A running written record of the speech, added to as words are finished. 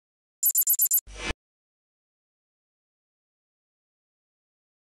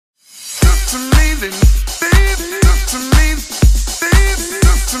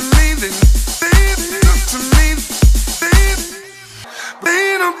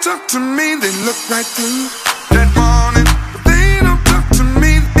don't talk to me, they look right through that morning. But they don't talk to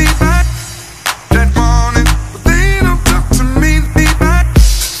me, they back that morning. But they don't talk to me, they back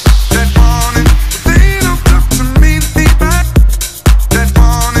that morning. But they don't talk to me, they back that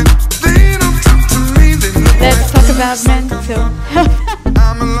morning. But they don't talk to me, they look right through. Let's talk about mental health.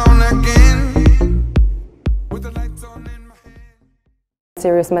 I'm alone again with the lights on in my head.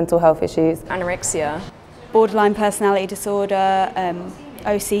 Serious mental health issues. Anorexia. Borderline personality disorder,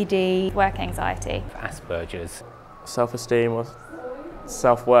 OCD, work anxiety, Asperger's, self-esteem or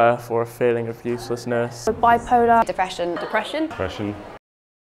self-worth or a feeling of uselessness, Bipolar. Depression. Depression.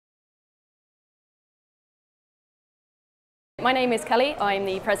 My name is Kelly. I'm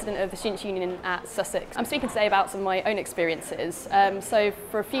the president of the Students' Union at Sussex. I'm speaking today about some of my own experiences. So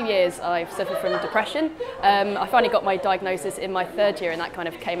for a few years I've suffered from depression. I finally got my diagnosis in my third year, and that kind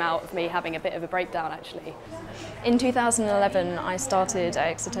of came out of me having a bit of a breakdown actually. In 2011 I started at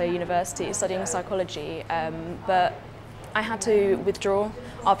Exeter University studying psychology, but I had to withdraw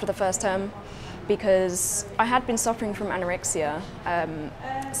after the first term because I had been suffering from anorexia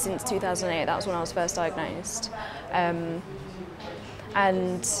since 2008. That was when I was first diagnosed.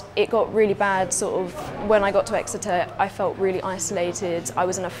 And it got really bad sort of when I got to Exeter. I felt really isolated. I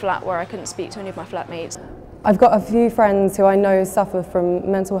was in a flat where I couldn't speak to any of my flatmates. I've got a few friends who I know suffer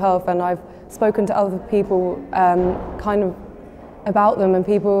from mental health, and I've spoken to other people kind of about them, and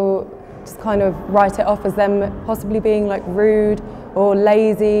people just kind of write it off as them possibly being like rude or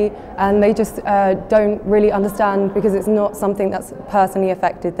lazy, and they just don't really understand because it's not something that's personally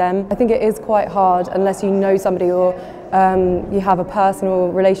affected them. I think it is quite hard unless you know somebody or you have a personal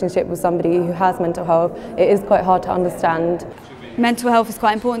relationship with somebody who has mental health. It is quite hard to understand. Mental health is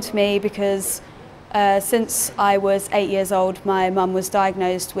quite important to me because since I was 8 years old, my mum was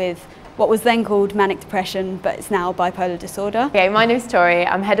diagnosed with what was then called manic depression, but it's now bipolar disorder. Okay, my name's Tori.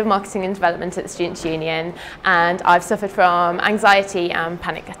 I'm Head of Marketing and Development at the Students' Union, and I've suffered from anxiety and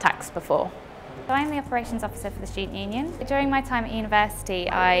panic attacks before. So I'm the Operations Officer for the Student Union. During my time at university,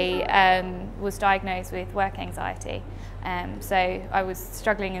 I was diagnosed with work anxiety. So I was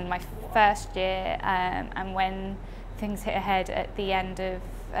struggling in my first year, and when things hit ahead at the end of,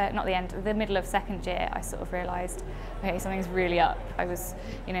 the middle of second year, I sort of realised, okay, something's really up. I was,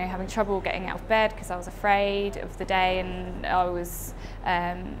 having trouble getting out of bed because I was afraid of the day, and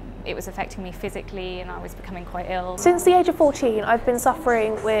it was affecting me physically, and I was becoming quite ill. Since the age of 14, I've been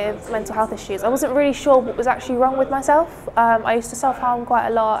suffering with mental health issues. I wasn't really sure what was actually wrong with myself. I used to self-harm quite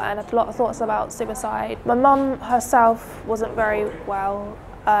a lot and had a lot of thoughts about suicide. My mum herself wasn't very well,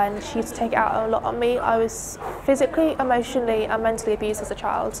 and she used to take it out a lot on me. I was physically, emotionally and mentally abused as a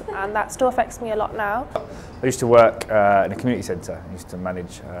child, and that still affects me a lot now. I used to work in a community centre. I used to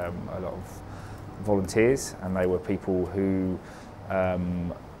manage a lot of volunteers, and they were people who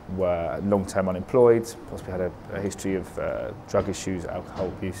were long-term unemployed, possibly had a history of drug issues, alcohol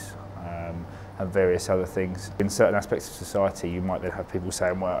abuse, and various other things. In certain aspects of society, you might then have people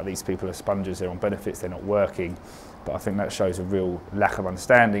saying, well, these people are sponges, they're on benefits, they're not working. But I think that shows a real lack of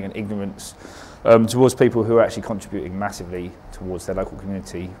understanding and ignorance towards people who are actually contributing massively towards their local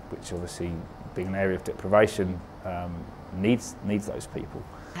community, which obviously, being an area of deprivation, needs those people.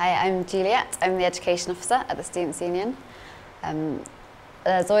 Hi, I'm Juliet. I'm the Education Officer at the Students' Union.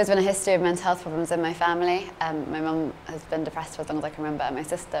 There's always been a history of mental health problems in my family. My mum has been depressed for as long as I can remember, and my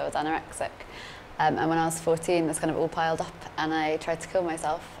sister was anorexic. And when I was 14, this kind of all piled up, and I tried to kill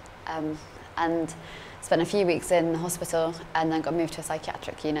myself. And spent a few weeks in hospital, and then got moved to a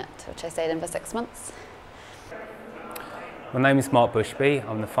psychiatric unit, which I stayed in for 6 months. My name is Mark Bushby.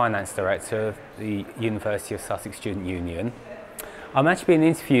 I'm the Finance Director of the University of Sussex Student Union. I'm actually being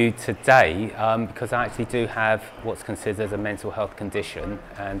interviewed today because I actually do have what's considered a mental health condition,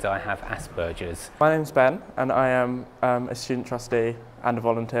 and I have Asperger's. My name's Ben, and I am a student trustee and a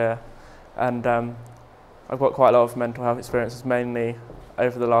volunteer, and I've got quite a lot of mental health experiences, mainly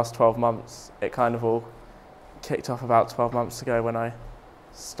over the last 12 months. It kind of all kicked off about 12 months ago when I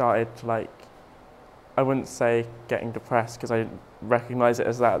started, I wouldn't say getting depressed because I didn't recognise it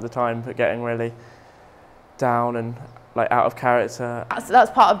as that at the time, but getting really down and out of character. That's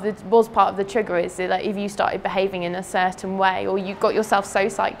was part of the trigger, is that if you started behaving in a certain way, or you got yourself so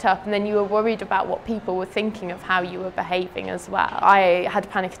psyched up, and then you were worried about what people were thinking of how you were behaving as well. I had a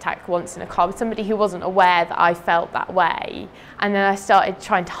panic attack once in a car with somebody who wasn't aware that I felt that way, and then I started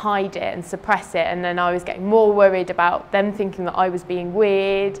trying to hide it and suppress it, and then I was getting more worried about them thinking that I was being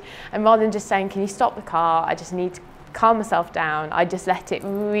weird, and rather than just saying, can you stop the car, I just need to calm myself down, I just let it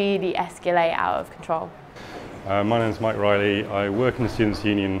really escalate out of control. My name is Mike Riley. I work in the Students'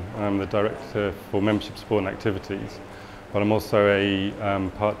 Union. I'm the Director for Membership Support and Activities. but I'm also a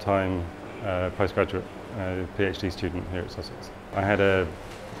part-time postgraduate PhD student here at Sussex. I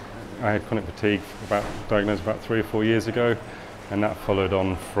had chronic fatigue diagnosed about 3 or 4 years ago, and that followed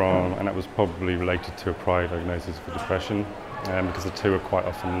on from, and that was probably related to a prior diagnosis for depression, because the two are quite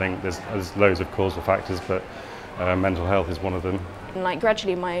often linked. There's loads of causal factors, but mental health is one of them. And like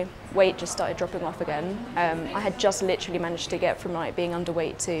gradually my weight just started dropping off again. I had just literally managed to get from like being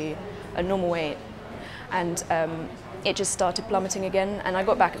underweight to a normal weight, and it just started plummeting again. And I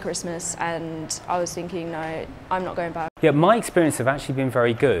got back at Christmas and I was thinking, no, I'm not going back. Yeah, my experience have actually been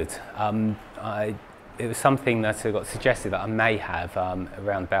very good. It was something that got suggested that I may have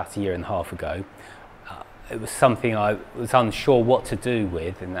around about 1.5 years ago. It was something I was unsure what to do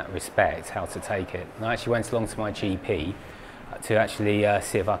with in that respect, how to take it. And I actually went along to my GP to actually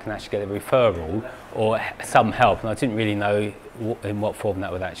see if I can actually get a referral or some help, and I didn't really know in what form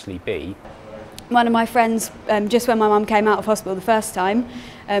that would actually be. One of my friends, just when my mum came out of hospital the first time,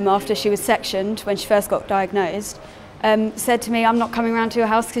 after she was sectioned, when she first got diagnosed, said to me, "I'm not coming round to your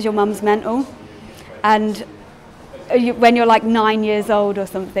house because your mum's mental." And when you're like 9 years old or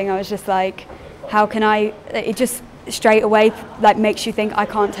something, I was just like, how can I, it just straight away like makes you think I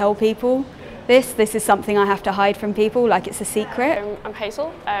can't tell people this is something I have to hide from people, like it's a secret. I'm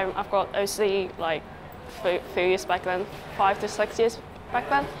Hazel. I've got OCD like a few years back then, 5 to 6 years back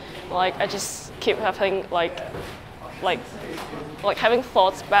then. Like I just keep having like having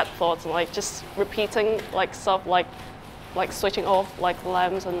thoughts, bad thoughts, and like just repeating like stuff like switching off like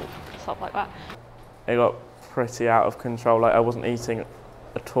lamps and stuff like that. It got pretty out of control. Like I wasn't eating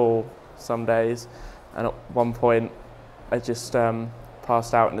at all some days, and at one point I just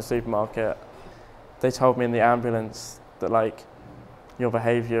passed out in the supermarket. They told me in the ambulance that like your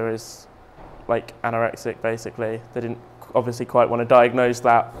behaviour is like anorexic basically. They didn't obviously quite want to diagnose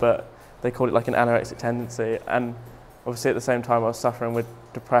that, but they called it like an anorexic tendency. And obviously at the same time I was suffering with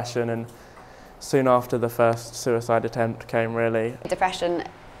depression, and soon after the first suicide attempt came really. Depression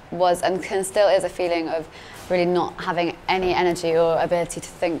was and still is a feeling of really not having any energy or ability to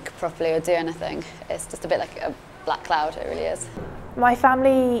think properly or do anything. It's just a bit like a black cloud, it really is. My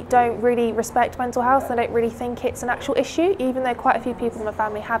family don't really respect mental health. They don't really think it's an actual issue. Even though quite a few people in my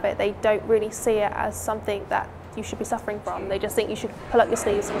family have it, they don't really see it as something that you should be suffering from. They just think you should pull up your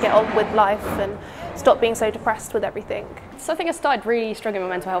sleeves and get on with life and stop being so depressed with everything. So I think I started really struggling with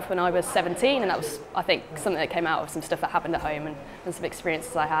mental health when I was 17, and that was, I think, something that came out of some stuff that happened at home and some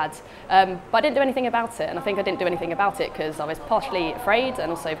experiences I had. But I didn't do anything about it, and I think I didn't do anything about it because I was partially afraid,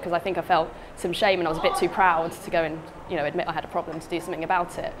 and also because I think I felt some shame and I was a bit too proud to go and admit I had a problem to do something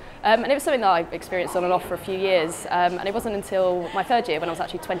about it. And it was something that I experienced on and off for a few years, and it wasn't until my 3rd year when I was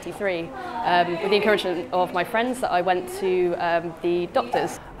actually 23, with the encouragement of my friends, that I went to the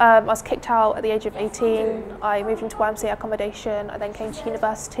doctors. I was kicked out at the age of 18. I moved into YMCA accommodation. I then came to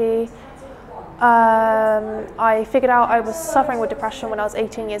university. I figured out I was suffering with depression when I was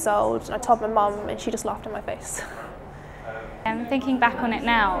 18 years old, and I told my mum, and she just laughed in my face. Thinking back on it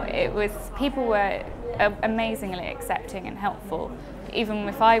now, people were amazingly accepting and helpful. Even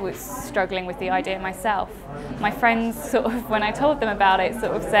if I was struggling with the idea myself, my friends sort of, when I told them about it,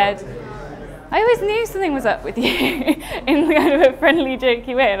 sort of said, "I always knew something was up with you," in kind of a friendly,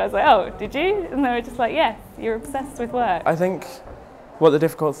 jokey way. And I was like, "Oh, did you?" And they were just like, "Yes, you're obsessed with work." I think what the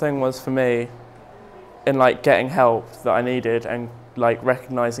difficult thing was for me in like getting help that I needed and like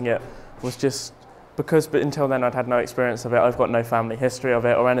recognising it was just because, but until then I'd had no experience of it. I've got no family history of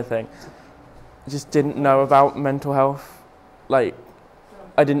it or anything. I just didn't know about mental health. Like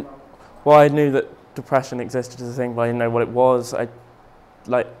I knew that depression existed as a thing, but I didn't know what it was.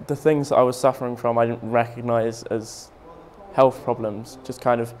 Like the things that I was suffering from, I didn't recognise as health problems, just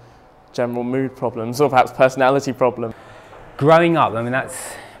kind of general mood problems or perhaps personality problems. Growing up, I mean, that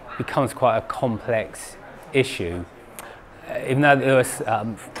becomes quite a complex issue. Even though there was,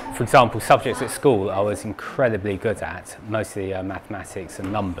 for example, subjects at school I was incredibly good at, mostly mathematics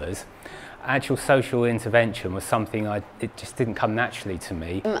and numbers, actual social intervention was something it just didn't come naturally to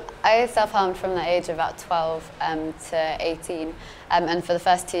me. I self-harmed from the age of about 12 to 18, and for the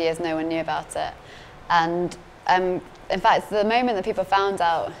first 2 years no one knew about it. And in fact, the moment that people found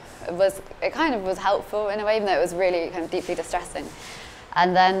out, it kind of was helpful in a way, even though it was really kind of deeply distressing.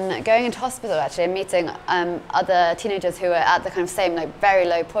 And then going into hospital actually and meeting other teenagers who were at the kind of same very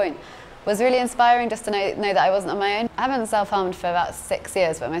low point was really inspiring, just to know that I wasn't on my own. I haven't self-harmed for about 6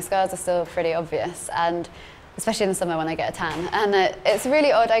 years, but my scars are still pretty obvious, and especially in the summer when I get a tan. And it's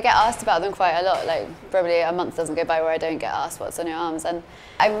really odd, I get asked about them quite a lot, like probably a month doesn't go by where I don't get asked what's on your arms. And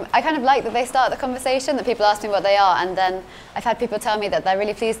I kind of like that they start the conversation, that people ask me what they are, and then I've had people tell me that they're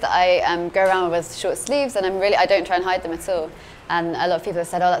really pleased that I go around with short sleeves, and I don't try and hide them at all. And a lot of people have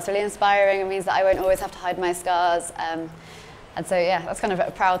said, oh, that's really inspiring, it means that I won't always have to hide my scars. And so, yeah, that's kind of a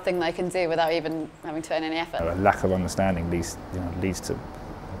proud thing that I can do without even having to put in any effort. A lack of understanding leads to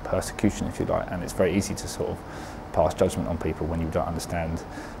persecution, if you like, and it's very easy to sort of pass judgment on people when you don't understand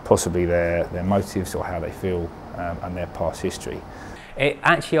possibly their motives or how they feel and their past history. It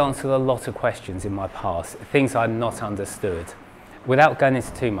actually answered a lot of questions in my past, things I'd not understood. Without going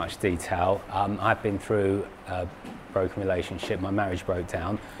into too much detail, I've been through a broken relationship, my marriage broke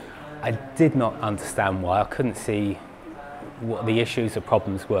down. I did not understand why, I couldn't see what the issues or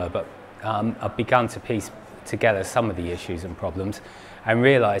problems were, but I've begun to piece together some of the issues and problems and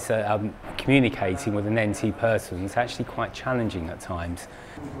realised that communicating with an NT person is actually quite challenging at times.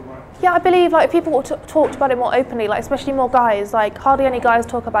 Yeah, I believe like if people talked about it more openly, like especially more guys, like hardly any guys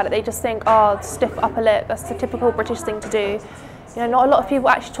talk about it. They just think, oh, stiff upper lip, that's the typical British thing to do. You know, not a lot of people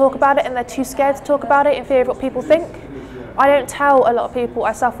actually talk about it, and they're too scared to talk about it in fear of what people think. I don't tell a lot of people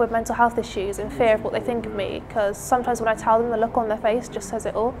I suffer with mental health issues in fear of what they think of me, because sometimes when I tell them, the look on their face just says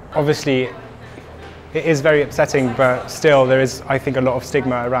it all. Obviously, it is very upsetting, but still there is, I think, a lot of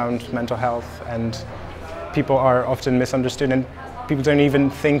stigma around mental health, and people are often misunderstood, and people don't even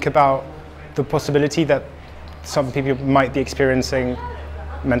think about the possibility that some people might be experiencing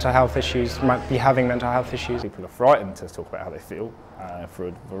mental health issues, might be having mental health issues. People are frightened to talk about how they feel for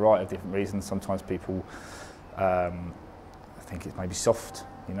a variety of different reasons. Sometimes people think it may be soft,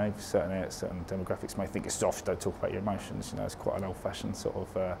 you know, certain demographics may think it's soft, don't talk about your emotions, you know, it's quite an old-fashioned sort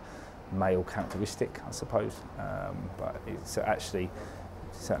of male characteristic, I suppose, but it's actually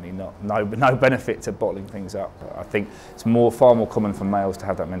certainly no benefit to bottling things up. I think it's far more common for males to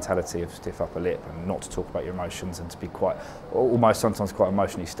have that mentality of stiff upper lip and not to talk about your emotions and to be almost sometimes quite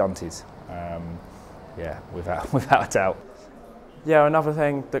emotionally stunted, yeah, without a doubt. Yeah, another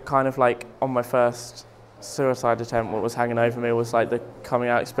thing that kind of like on my first suicide attempt, what was hanging over me was like the coming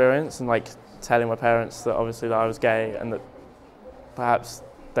out experience and like telling my parents that obviously that I was gay and that perhaps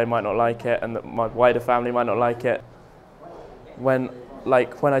they might not like it and that my wider family might not like it. When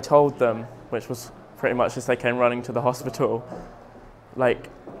I told them, which was pretty much as they came running to the hospital, like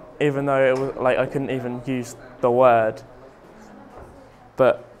even though it was like I couldn't even use the word,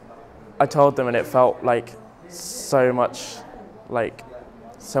 but I told them and it felt like so much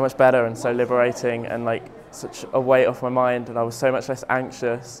better and so liberating and like such a weight off my mind, and I was so much less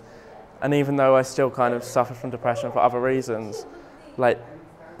anxious. And even though I still kind of suffer from depression for other reasons, like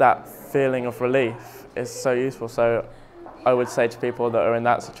that feeling of relief is so useful. So I would say to people that are in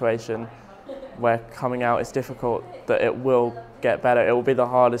that situation where coming out is difficult, that it will get better. It will be the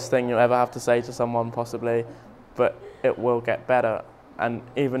hardest thing you'll ever have to say to someone possibly, but it will get better. And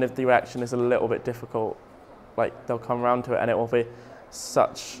even if the reaction is a little bit difficult, like they'll come around to it, and it will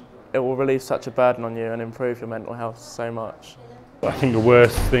relieve such a burden on you and improve your mental health so much. I think the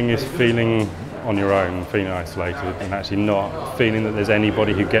worst thing is feeling on your own, feeling isolated and actually not feeling that there's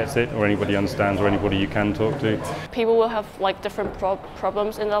anybody who gets it or anybody understands or anybody you can talk to. People will have like different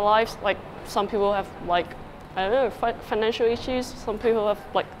problems in their lives. Like some people have like, I don't know, financial issues, some people have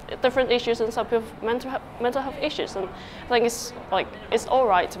like different issues, and some people have mental health issues. And I think it's all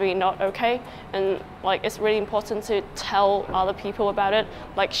right to be not okay, and like it's really important to tell other people about it,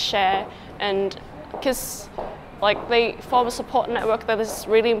 like share, and because like they form a support network that is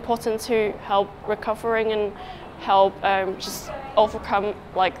really important to help recovering and help just overcome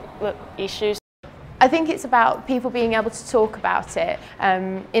like the issues. I think it's about people being able to talk about it.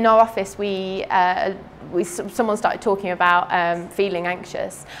 In our office, someone started talking about feeling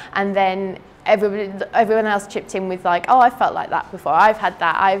anxious, and then everyone else chipped in with like, oh, I felt like that before, I've had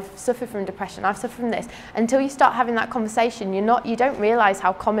that, I've suffered from depression, I've suffered from this. Until you start having that conversation, you don't realise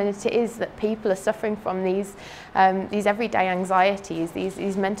how common it is that people are suffering from these everyday anxieties,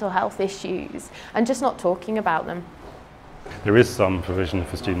 these mental health issues, and just not talking about them. There is some provision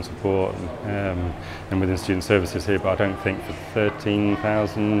for student support and within student services here, but I don't think for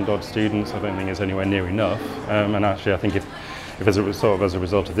 13,000 odd students, I don't think it's anywhere near enough. And actually I think if as a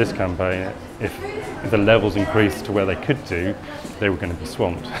result of this campaign, if the levels increased to where they could do, they were going to be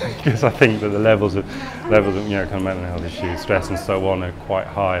swamped. Because I think that the levels of kind of mental health issues, stress and so on are quite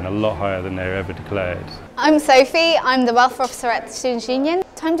high, and a lot higher than they're ever declared. I'm Sophie, I'm the Welfare Officer at the Students' Union.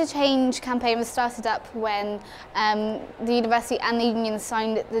 Time to Change campaign was started up when the university and the union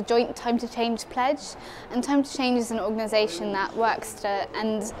signed the joint Time to Change pledge. And Time to Change is an organisation that works to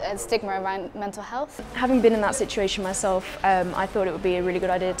end stigma around mental health. Having been in that situation myself, I thought it would be a really good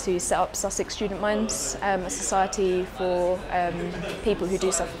idea to set up Sussex Student Minds, a society for people who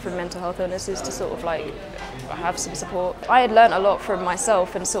do suffer from mental health illnesses to sort of like have some support. I had learnt a lot from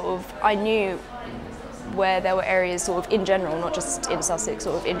myself, and sort of I knew where there were areas sort of in general, not just in Sussex,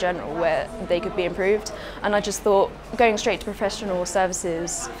 sort of in general, where they could be improved. And I just thought going straight to professional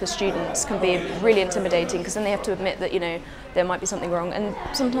services for students can be really intimidating, because then they have to admit that, you know, there might be something wrong, and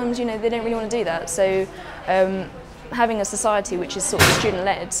sometimes, you know, they don't really want to do that. So having a society which is sort of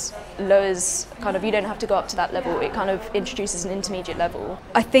student-led lowers kind of, you don't have to go up to that level, it kind of introduces an intermediate level.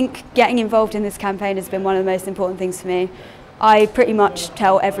 I think getting involved in this campaign has been one of the most important things for me. I pretty much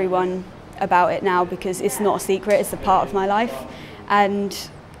tell everyone about it now because it's not a secret, it's a part of my life. And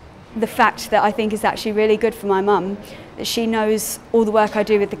the fact that I think is actually really good for my mum, that she knows all the work I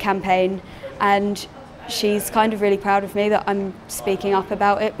do with the campaign, and she's kind of really proud of me that I'm speaking up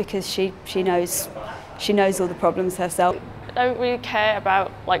about it, because she knows all the problems herself. I don't really care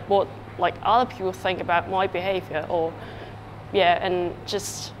about like what like other people think about my behaviour, or and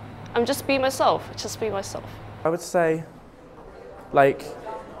I'm just being myself, I would say like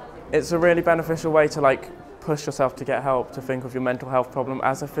it's a really beneficial way to like push yourself to get help, to think of your mental health problem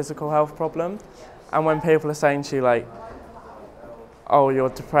as a physical health problem. And when people are saying to you like, oh, you're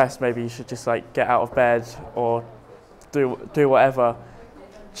depressed, maybe you should just like get out of bed or do whatever,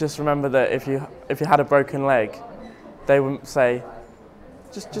 just remember that if you had a broken leg, they wouldn't say,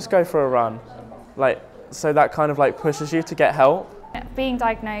 just go for a run. Like, so that kind of like pushes you to get help. Being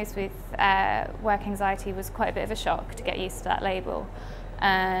diagnosed with work anxiety was quite a bit of a shock to get used to that label.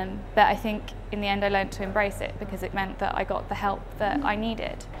 But I think in the end I learned to embrace it, because it meant that I got the help that I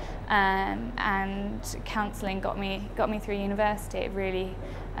needed. And counselling got me through university. It really,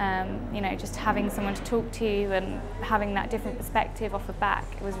 you know, just having someone to talk to and having that different perspective off the back,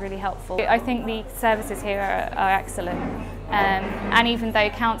 it was really helpful. I think the services here are excellent. And even though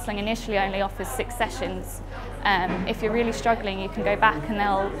counselling initially only offers 6 sessions, if you're really struggling, you can go back and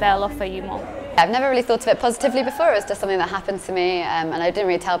they'll offer you more. I've never really thought of it positively before. It was just something that happened to me, and I didn't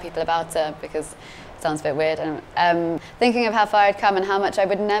really tell people about it because it sounds a bit weird. And thinking of how far I'd come and how much I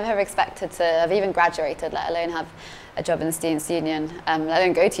would never have expected to have even graduated, let alone have a job in the Students' Union, let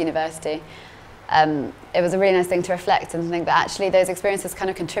alone go to university. It was a really nice thing to reflect and think that actually those experiences kind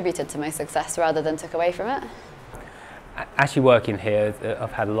of contributed to my success rather than took away from it. Actually working here,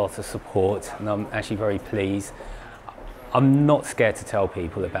 I've had a lot of support, and I'm actually very pleased. I'm not scared to tell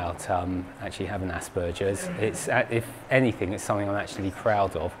people about actually having Asperger's. It's, if anything, it's something I'm actually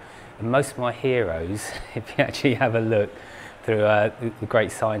proud of. And most of my heroes, if you actually have a look through the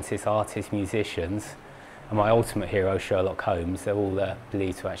great scientists, artists, musicians, and my ultimate hero, Sherlock Holmes, they're all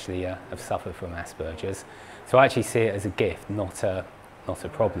believed to actually have suffered from Asperger's. So I actually see it as a gift, not a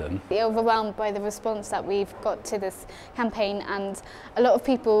problem. Overwhelmed by the response that we've got to this campaign, and a lot of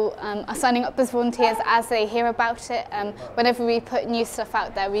people are signing up as volunteers as they hear about it. Whenever we put new stuff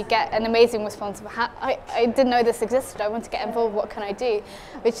out there, we get an amazing response of, I didn't know this existed, I want to get involved, what can I do?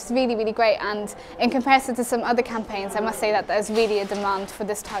 Which is really, really great, and in comparison to some other campaigns, I must say that there's really a demand for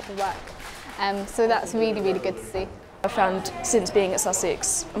this type of work. So that's really, really good to see. I found since being at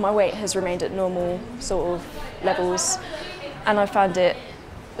Sussex, my weight has remained at normal sort of levels. And I found the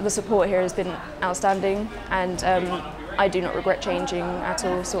support here has been outstanding, and I do not regret changing at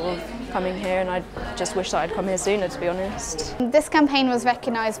all, sort of coming here, and I just wish that I'd come here sooner, to be honest. This campaign was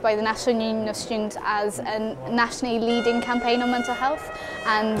recognised by the National Union of Students as a nationally leading campaign on mental health,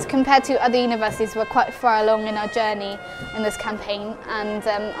 and compared to other universities, we're quite far along in our journey in this campaign, and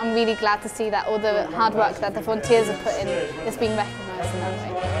I'm really glad to see that all the hard work that the volunteers have put in is being recognised in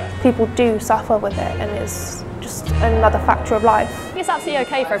that way. People do suffer with it, and it's just another factor of life. It's absolutely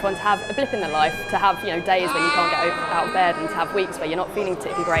okay for everyone to have a blip in their life, to have days when you can't get out of bed, and to have weeks where you're not feeling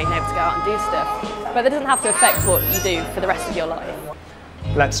particularly great and able to go out and do stuff. But that doesn't have to affect what you do for the rest of your life.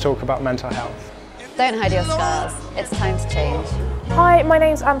 Let's talk about mental health. Don't hide your scars. It's time to change. Hi, my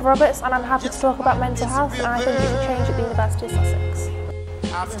name's Amber Roberts, and I'm happy to talk about mental health, and I think it should change at the University of Sussex.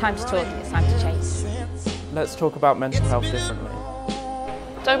 It's time to talk, it's time to change. Let's talk about mental health differently.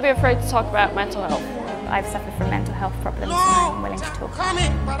 Don't be afraid to talk about mental health. I've suffered from mental health problems, and I'm willing to talk about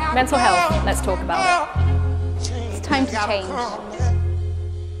it. Mental health, let's talk about it. It's time to change.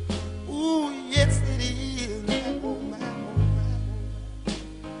 Ooh, yes it is.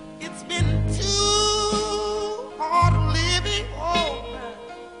 It's been too hard living,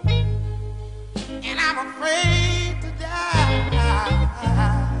 and I'm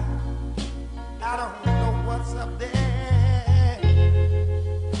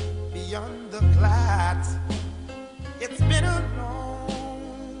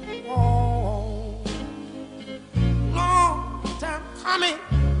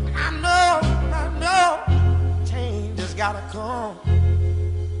I know, change has gotta come.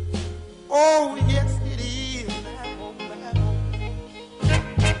 Oh, yes, it is.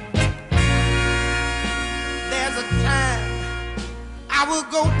 There's a time I will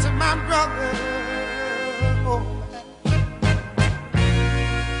go to my brother. Oh,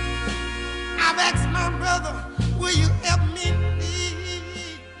 I've asked my brother, will you help me?